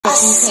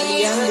Welcome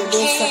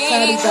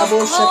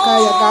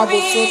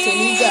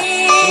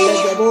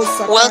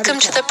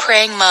to the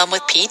Praying Mom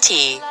with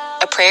PT,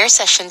 a prayer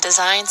session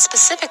designed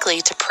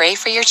specifically to pray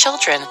for your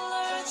children.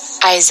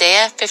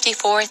 Isaiah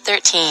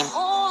 54:13.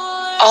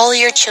 All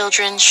your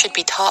children should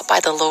be taught by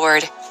the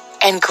Lord,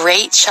 and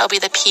great shall be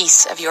the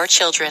peace of your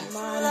children.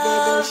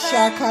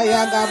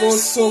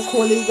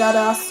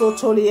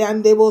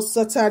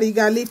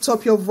 Lift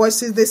up your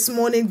voices this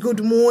morning.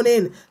 Good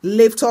morning.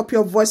 Lift up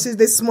your voices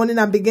this morning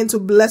and begin to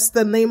bless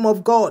the name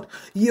of God.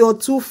 You're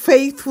too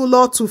faithful,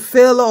 Lord, to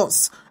fail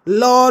us.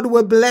 Lord,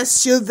 we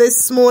bless you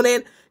this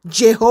morning.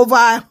 Jehovah,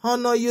 I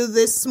honor you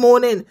this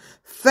morning.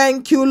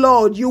 Thank you,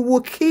 Lord. You will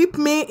keep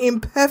me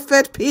in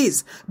perfect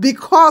peace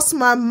because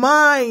my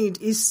mind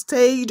is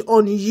stayed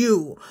on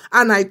you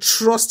and I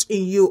trust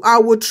in you. I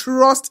will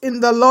trust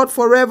in the Lord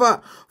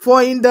forever,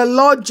 for in the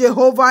Lord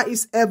Jehovah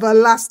is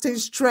everlasting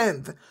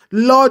strength.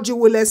 Lord, you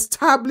will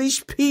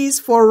establish peace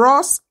for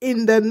us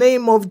in the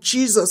name of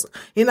Jesus,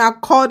 in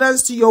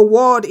accordance to your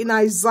word in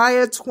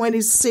Isaiah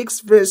 26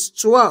 verse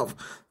 12.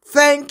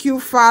 Thank you,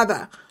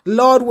 Father.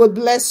 Lord, we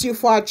bless you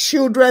for our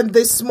children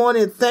this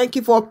morning. Thank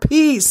you for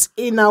peace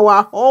in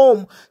our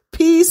home,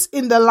 peace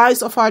in the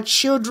lives of our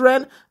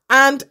children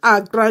and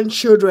our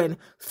grandchildren.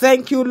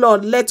 Thank you,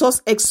 Lord. Let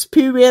us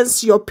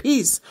experience your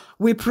peace.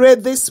 We pray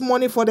this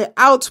morning for the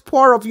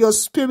outpour of your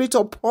spirit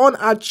upon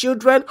our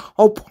children,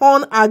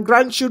 upon our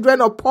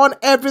grandchildren, upon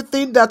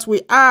everything that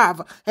we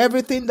have,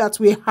 everything that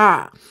we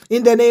have.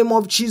 In the name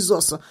of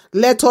Jesus,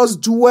 let us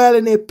dwell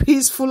in a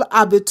peaceful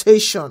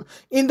habitation.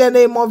 In the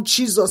name of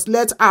Jesus,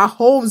 let our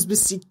homes be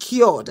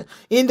secured.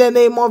 In the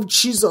name of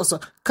Jesus,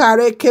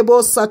 Lord,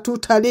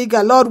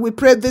 we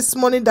pray this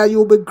morning that you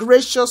will be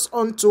gracious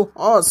unto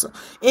us.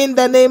 In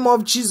the name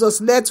of Jesus,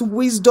 let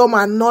wisdom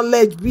and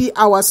knowledge be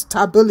our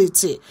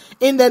stability.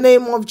 In the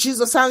name of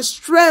Jesus, and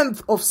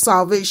strength of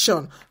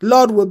salvation.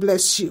 Lord, we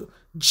bless you.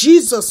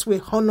 Jesus,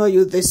 we honor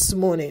you this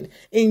morning.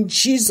 In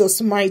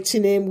Jesus' mighty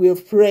name we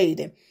have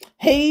prayed.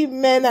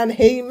 Amen and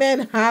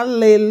amen.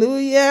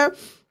 Hallelujah.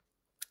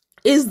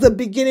 Is the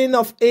beginning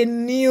of a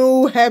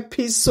new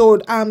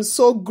episode. I'm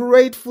so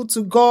grateful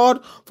to God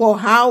for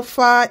how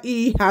far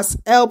he has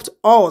helped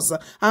us.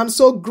 I'm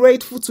so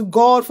grateful to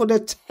God for the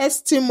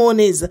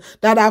testimonies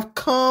that have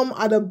come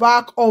at the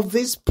back of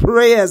these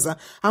prayers,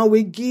 and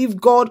we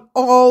give God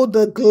all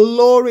the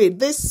glory.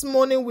 This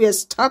morning we are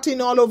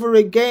starting all over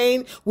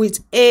again with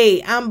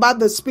A, and by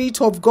the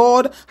Spirit of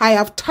God, I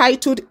have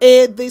titled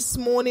A this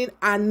morning,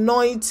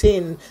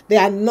 Anointing. The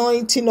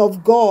anointing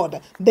of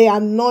God. The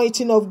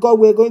anointing of God.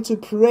 We're going to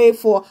pray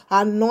for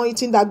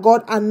anointing, that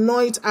God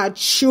anoint our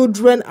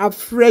children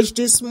afresh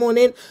this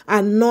morning.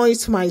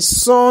 Anoint my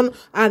son,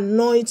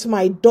 anoint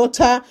my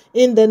daughter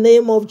in the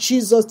name of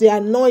Jesus. The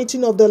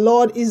anointing of the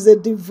Lord is a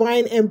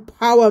divine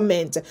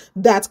empowerment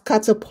that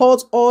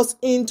catapults us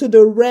into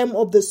the realm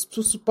of the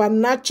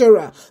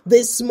supernatural.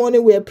 This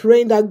morning we are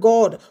praying that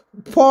God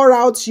pour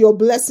out your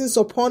blessings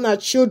upon our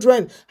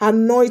children.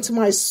 Anoint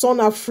my son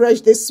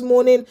afresh this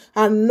morning.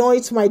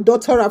 Anoint my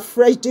daughter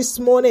afresh this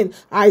morning.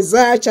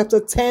 Isaiah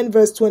chapter 10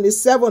 verse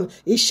 27.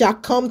 It shall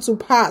come to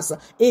pass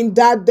in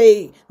that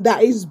day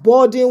that his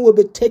burden will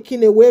be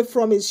taken away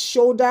from his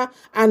shoulder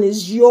and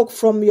his yoke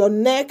from your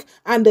neck,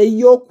 and the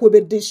yoke will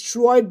be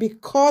destroyed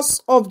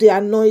because of the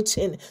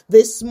anointing.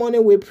 This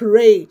morning we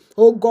pray,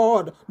 oh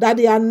God, that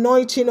the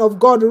anointing of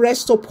God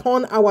rest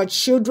upon our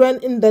children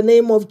in the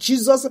name of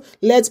Jesus.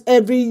 Let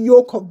every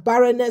yoke of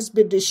barrenness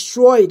be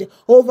destroyed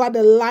over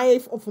the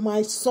life of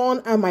my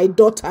son and my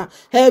daughter.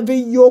 Every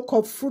yoke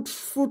of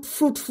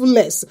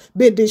fruitfulness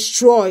be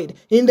destroyed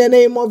in the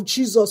name of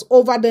Jesus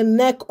over the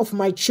neck of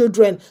my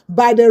children.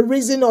 By the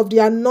reason of the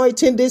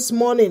anointing this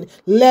morning,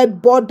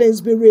 let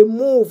burdens be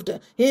removed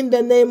in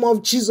the name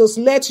of Jesus.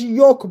 Let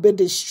yoke be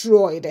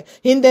destroyed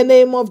in the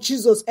name of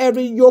Jesus.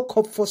 Every yoke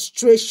of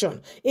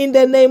frustration in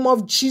the name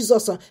of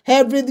Jesus.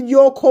 Every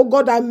yoke, oh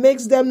God, that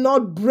makes them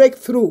not break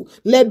through,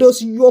 let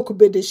those yoke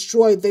be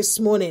destroyed this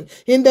morning.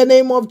 In the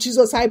name of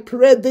Jesus, I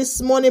pray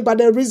this morning by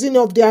the reason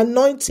of the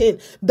anointing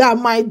that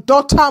my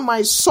daughter,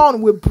 my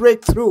son will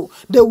break through.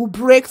 They will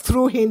break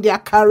through in their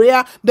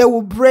career. They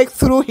will break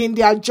through in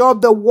their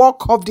job, the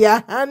work of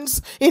their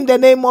hands. In the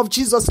name of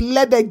Jesus,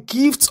 let the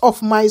gifts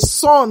of my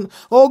son,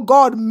 oh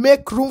God,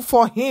 make room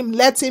for him.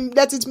 Let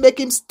it make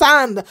him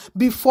stand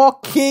before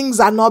kings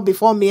and not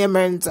before mere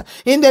men.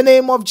 In the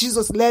name of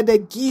Jesus, let the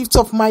gifts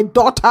of my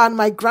daughter and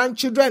my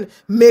grandchildren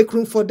make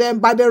room for them.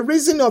 By the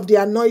reason of the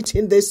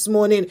anointing this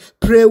morning,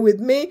 pray with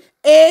me.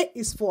 A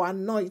is for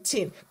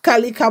anointing.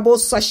 Kalikabo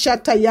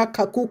sashata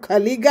yakaku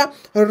kaliga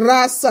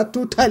rasa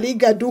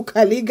tutaliga du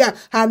kaliga.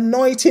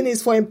 Anointing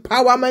is for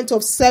empowerment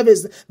of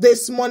service.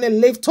 This morning,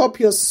 lift up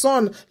your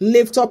son,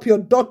 lift up your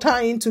daughter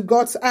into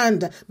God's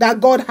hand. That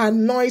God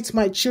anoint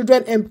my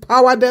children,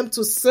 empower them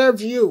to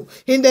serve you.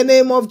 In the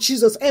name of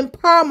Jesus,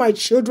 empower my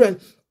children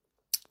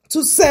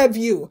to serve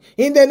you.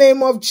 In the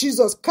name of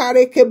Jesus,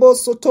 Karekebo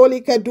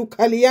Sotolika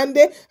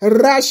Dukaliande,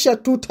 Rasha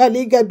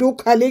Tutaliga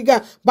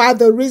Dukaliga, by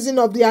the reason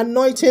of the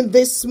anointing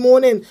this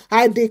morning,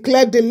 I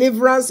declare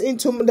deliverance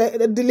into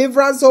the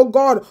deliverance, oh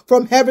God,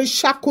 from every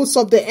shackles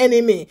of the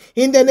enemy.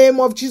 In the name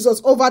of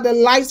Jesus, over the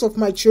lives of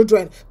my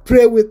children.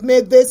 Pray with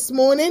me this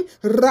morning.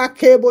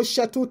 Rakebo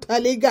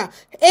Shatutaliga.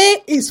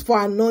 A is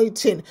for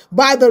anointing.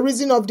 By the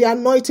reason of the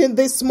anointing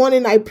this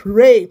morning, I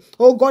pray,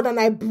 oh God, and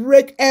I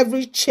break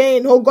every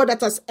chain, oh God,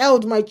 that has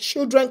held my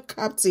children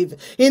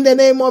captive. In the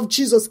name of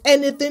Jesus,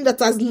 anything that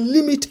has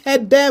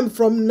limited them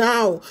from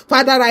now,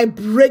 Father, I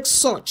break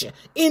such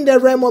in the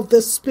realm of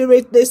the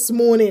Spirit this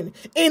morning.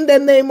 In the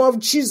name of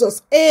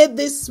Jesus, A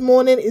this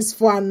morning is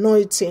for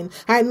anointing.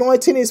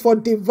 Anointing is for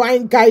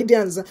divine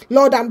guidance.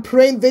 Lord, I'm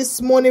praying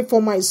this morning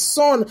for my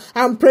son.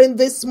 I'm praying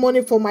this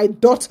morning for my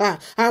daughter.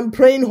 I'm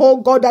praying, oh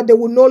God, that they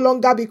will no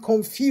longer be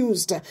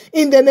confused.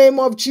 In the name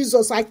of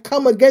Jesus, I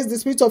come against the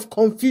spirit of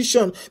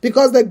confusion,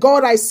 because the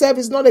God I serve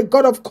is not a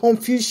God of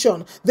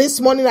confusion. This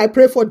morning, I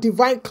pray for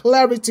divine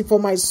clarity for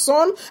my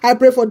son. I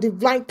pray for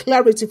divine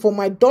clarity for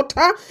my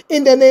daughter.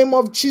 In the name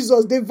of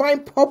Jesus,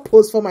 divine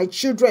purpose for my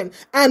children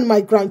and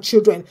my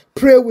grandchildren.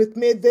 Pray with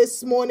me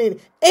this morning.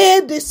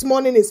 A this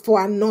morning is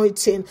for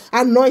anointing.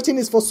 Anointing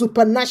is for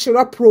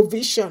supernatural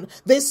provision.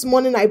 This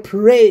morning I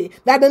pray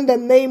that in the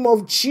name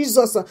of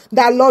Jesus,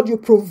 that Lord, you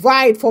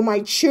provide for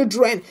my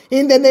children.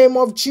 In the name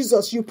of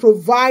Jesus, you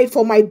provide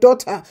for my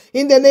daughter.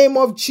 In the name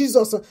of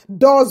Jesus,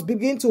 doors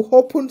begin to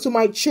open to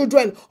my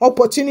children.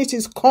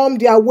 Opportunities come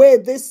their way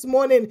this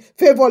morning.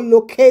 Favor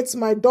locates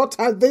my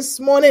daughter this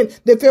morning.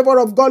 The favor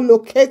of God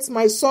locates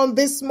my son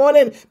this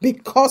morning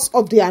because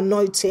of the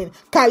anointing.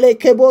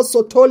 Kalekebo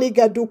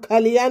sotoliga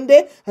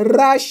dukaliande.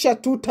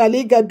 Rasha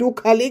tutaliga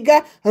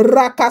dukaliga,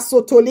 raka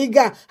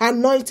sotoliga.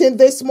 Anointing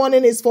this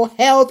morning is for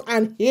health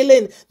and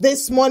healing.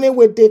 This morning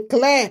we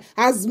declare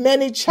as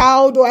many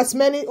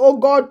oh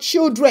God,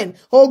 children,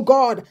 oh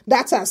God,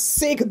 that are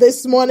sick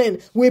this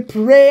morning. We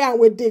pray and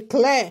we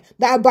declare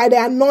that by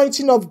the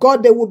anointing of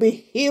God they will be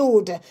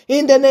healed.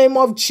 In the name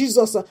of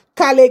Jesus.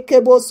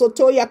 Kalekebo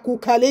sotoya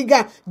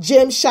kukaliga.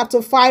 James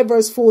chapter 5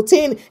 verse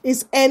 14.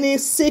 Is any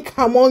sick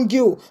among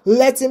you?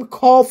 Let him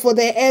call for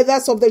the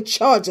elders of the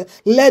church.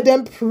 Let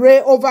them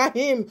pray over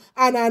him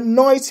and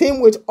anoint him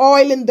with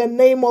oil in the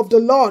name of the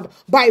Lord.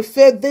 By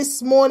faith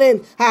this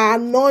morning, I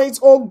anoint,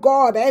 oh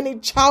God, any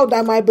child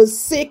that might be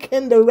sick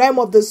in the realm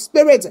of the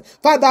Spirit.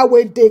 Father,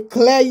 we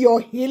declare your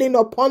healing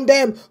upon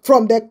them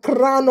from the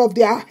crown of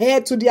their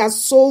head to their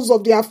soles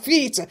of their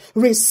feet.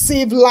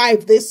 Receive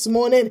life this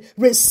morning.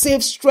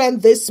 Receive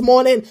strength this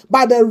morning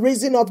by the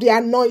reason of the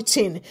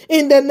anointing.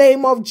 In the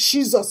name of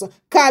Jesus.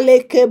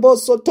 Kalekebo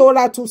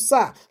sotora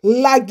tusa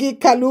lagi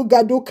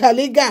kaluga du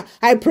kaliga.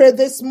 I pray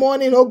this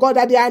morning, oh God,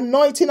 that the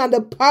anointing and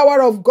the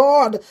power of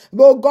God,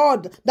 oh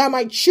God, that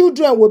my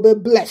children will be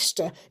blessed.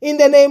 In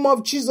the name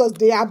of Jesus,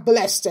 they are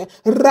blessed.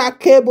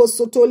 Rakebo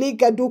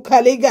sotoliga du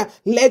kaliga.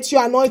 Let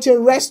your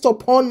anointing rest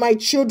upon my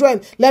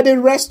children. Let it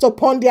rest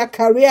upon their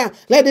career.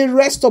 Let it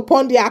rest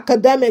upon their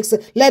academics.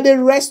 Let it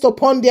rest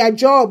upon their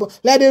job.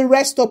 Let it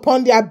rest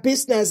upon their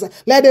business.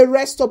 Let it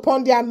rest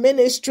upon their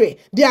ministry,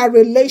 their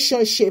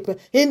relationship.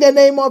 In the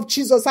name of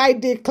Jesus, I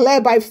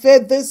declare by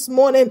faith this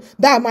morning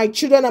that my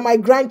children and my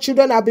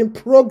grandchildren have been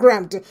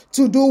programmed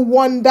to do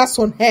wonders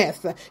on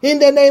earth. In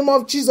the name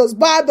of Jesus,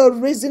 by the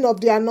reason of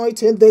the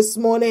anointing this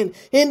morning.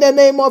 In the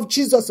name of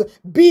Jesus,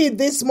 B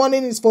this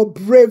morning is for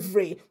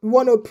bravery. We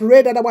want to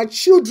pray that our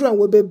children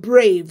will be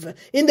brave.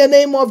 In the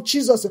name of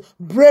Jesus,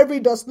 bravery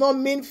does not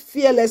mean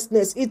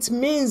fearlessness. It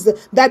means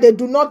that they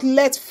do not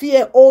let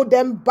fear hold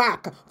them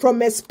back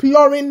from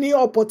exploring new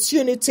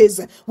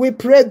opportunities. We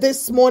pray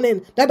this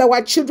morning that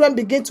our children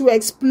begin to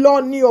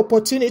explore new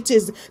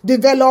opportunities,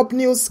 develop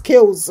new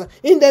skills.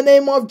 In the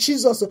name of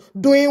Jesus,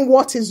 doing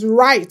what is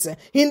right.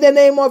 In the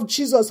name of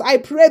Jesus, I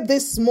pray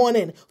this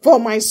morning for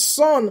my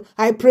son.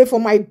 I pray for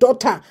my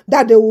daughter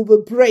that they will be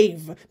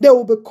brave. They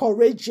will be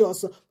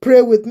courageous.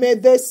 Pray with me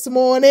this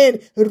morning.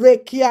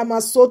 Rekia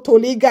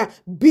masotoliga.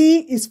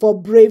 B is for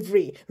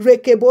bravery.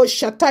 Rekebo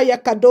shataya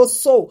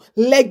kadoso.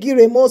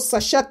 Legiremo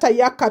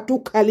sashataya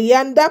katu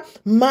kalianda.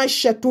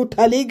 Mashatu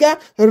taliga.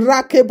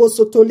 Rakebo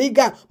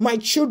sotoliga. My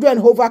children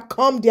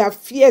overcome their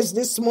fears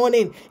this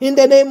morning. In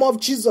the name of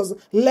Jesus,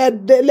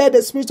 let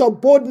the spirit of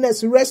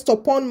boldness rest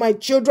upon my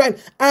children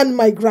and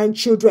my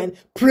grandchildren.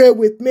 Pray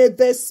with me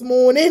this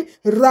morning.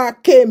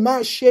 Rake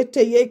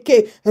mashete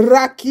yeke.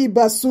 Raki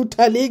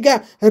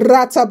basutaliga.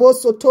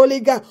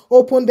 Ratabosotoliga.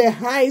 Open the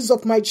eyes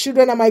of my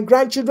children and my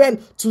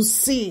grandchildren to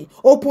see.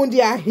 Open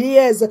their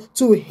ears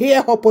to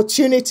hear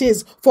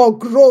opportunities for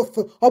growth,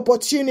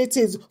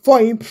 opportunities for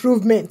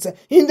improvement.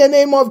 In the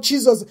name of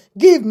Jesus,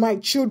 give my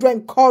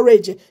children courage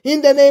courage.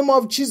 In the name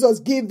of Jesus,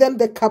 give them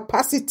the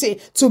capacity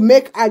to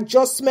make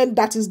adjustment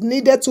that is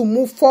needed to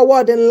move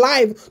forward in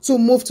life, to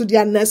move to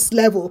their next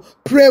level.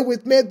 Pray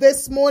with me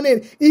this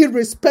morning,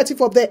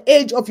 irrespective of the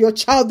age of your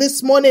child.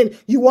 This morning,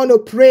 you want to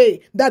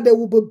pray that they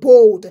will be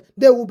bold,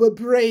 they will be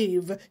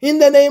brave. In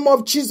the name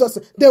of Jesus,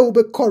 they will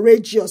be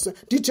courageous.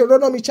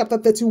 Deuteronomy chapter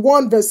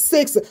 31 verse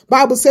 6,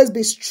 Bible says,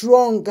 be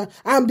strong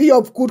and be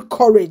of good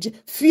courage.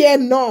 Fear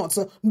not.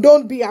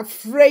 Don't be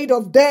afraid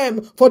of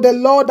them, for the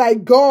Lord thy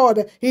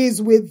God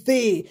is with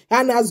thee.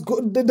 And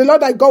the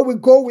Lord thy God will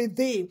go with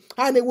thee,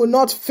 and it will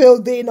not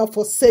fail thee nor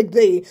forsake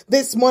thee.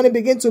 This morning,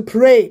 begin to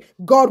pray.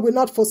 God will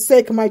not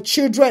forsake my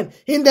children.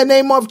 In the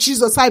name of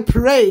Jesus, I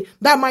pray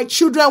that my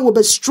children will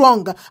be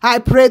strong. I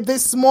pray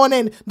this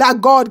morning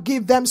that God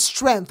give them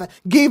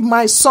strength. Give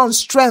my son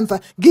strength.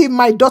 Give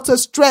my daughter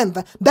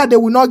strength, that they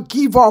will not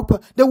give up.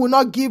 They will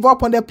not give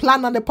up on the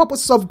plan and the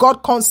purposes of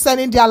God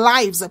concerning their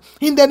lives.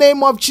 In the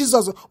name of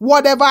Jesus,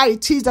 whatever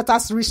it is that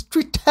has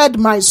restricted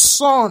my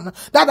son,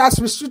 that has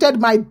restricted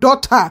my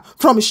daughter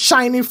from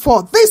shining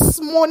forth,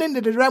 this morning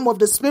in the realm of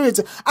the Spirit,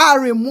 I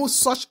remove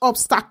such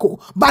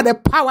obstacle by the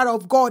power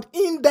of God.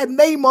 In the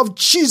name of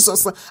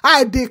Jesus,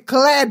 I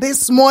declare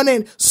this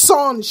morning,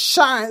 son,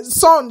 shine.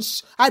 Son,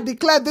 I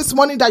declare this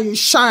morning that you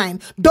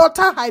shine.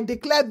 Daughter, I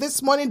declare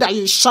this morning that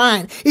you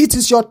shine. It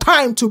is your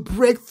time to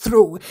break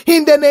through.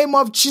 In the name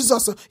of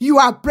Jesus, you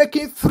are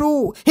breaking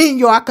through in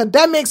your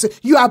academics.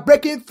 You are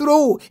breaking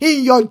through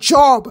in your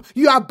job.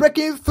 You are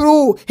breaking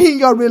through in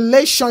your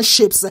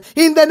relationships.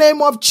 In the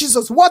name of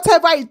Jesus,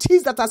 whatever it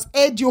is that has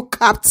held you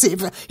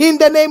captive, in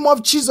the name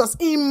of Jesus,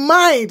 in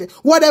mind,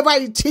 whatever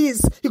it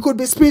is, it could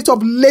be spirit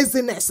of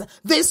laziness.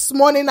 This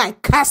morning, I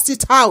cast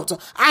it out.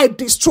 I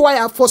destroy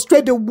and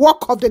frustrate the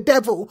work of the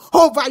devil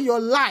over your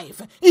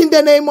life. In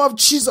the name of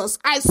Jesus,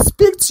 I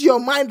speak to your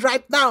mind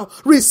right now.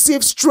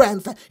 Receive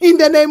strength. In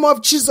the name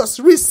of Jesus,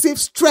 receive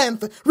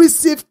strength.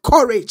 Receive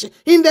courage.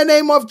 In the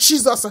name of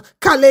Jesus,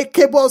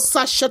 Kalekebo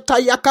Sashata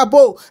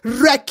Yakabo,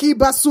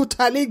 Rekiba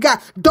Sutaliga,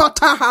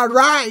 daughter,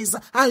 arise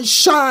and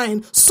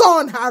shine.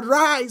 Son,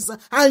 arise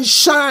and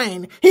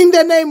shine. In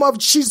the name of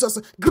Jesus,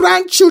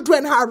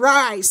 grandchildren,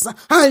 arise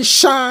and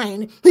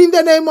shine. In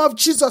the name of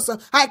Jesus,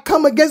 I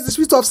come against the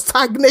spirit of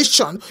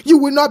stagnation. You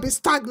will not be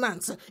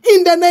stagnant.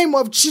 In the name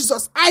of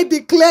Jesus, I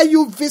declare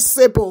you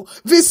visible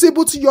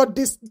to your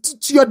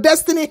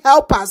destiny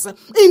helpers.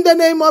 In the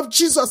name of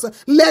Jesus,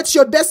 let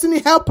your destiny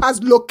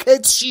helpers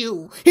locate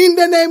you. In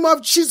the name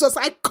of Jesus,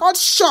 I cut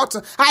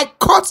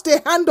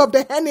the hand of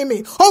the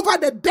enemy over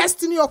the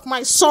destiny of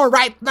my son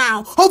right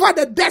now, over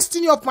the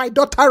destiny of my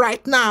daughter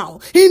right now.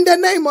 In the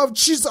name of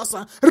Jesus,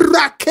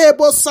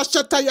 Rakebo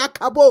Sashata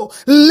Yakabo,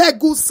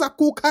 Legu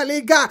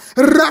Sakukaliga,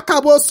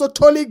 Rakabo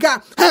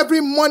Sotoliga,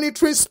 every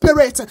monitoring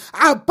spirit,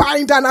 I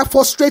bind and I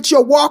frustrate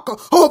your work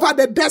over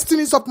the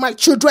destinies of my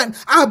children.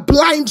 I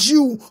blind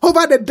you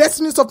over the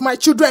destinies of my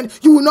children.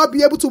 You will not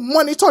be able to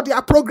monitor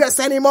their progress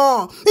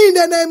anymore. In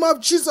the name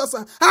of Jesus,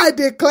 I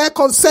declare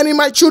concerning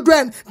my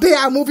children, they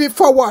are moving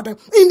forward.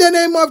 In the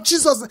name of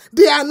Jesus,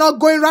 they are not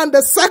going around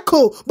the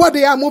circle, but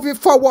they are moving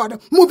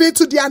forward, moving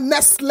to their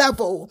next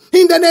level.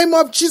 In the name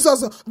of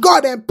Jesus,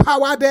 God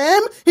empower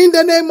them. In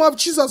the name of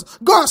Jesus,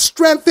 God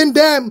strengthen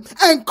them,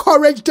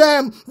 encourage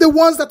them. The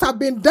ones that have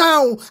been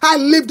down, I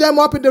lift them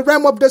up in the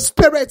realm of the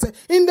Spirit.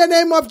 In the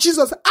name of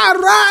Jesus,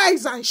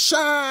 arise and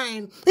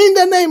shine. In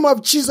the name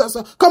of Jesus,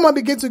 come and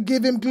begin to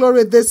give him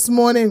glory this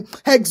morning.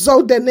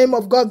 Exalt the name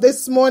of God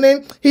this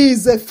morning. He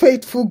is a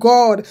faithful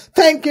God.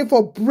 Thank him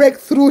for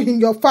breakthrough in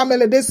your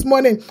family this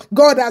morning.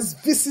 God has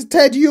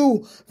visited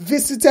you,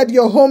 visited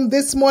your home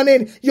this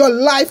morning. Your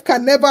life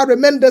can never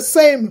remain the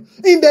same.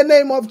 In the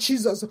name of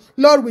Jesus,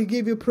 Lord, we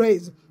give you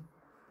praise.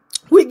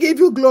 We give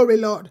you glory,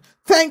 Lord.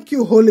 Thank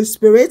you, Holy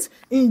Spirit.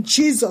 In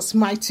Jesus'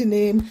 mighty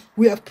name,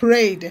 we have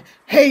prayed.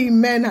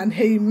 Amen and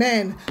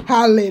amen.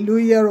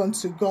 Hallelujah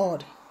unto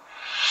God.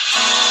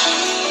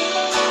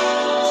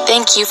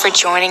 Thank you for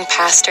joining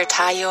Pastor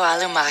Tayo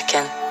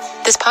Alumakin.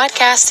 This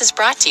podcast is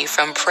brought to you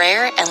from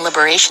Prayer and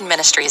Liberation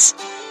Ministries.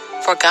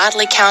 For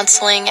godly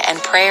counseling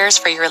and prayers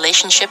for your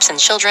relationships and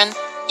children,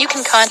 you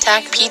can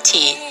contact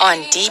PT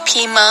on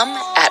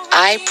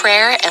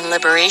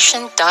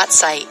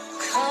dpmom@iprayerandliberation.site.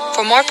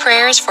 For more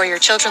prayers for your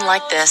children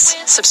like this,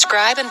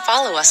 subscribe and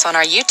follow us on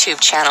our YouTube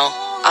channel,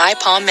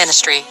 iPalm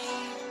Ministry.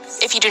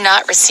 If you do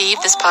not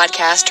receive this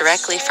podcast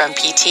directly from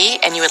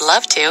PT and you would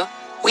love to,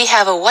 we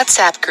have a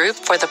WhatsApp group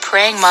for the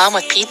Praying Mom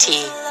with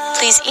PT.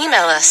 Please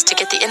email us to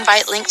get the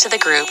invite link to the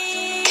group.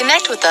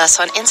 Connect with us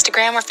on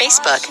Instagram or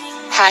Facebook.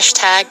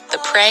 #The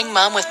Praying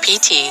Mom with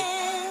PT.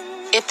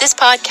 If this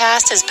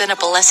podcast has been a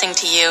blessing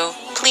to you,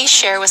 please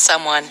share with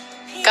someone.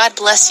 God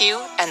bless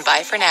you, and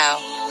bye for now.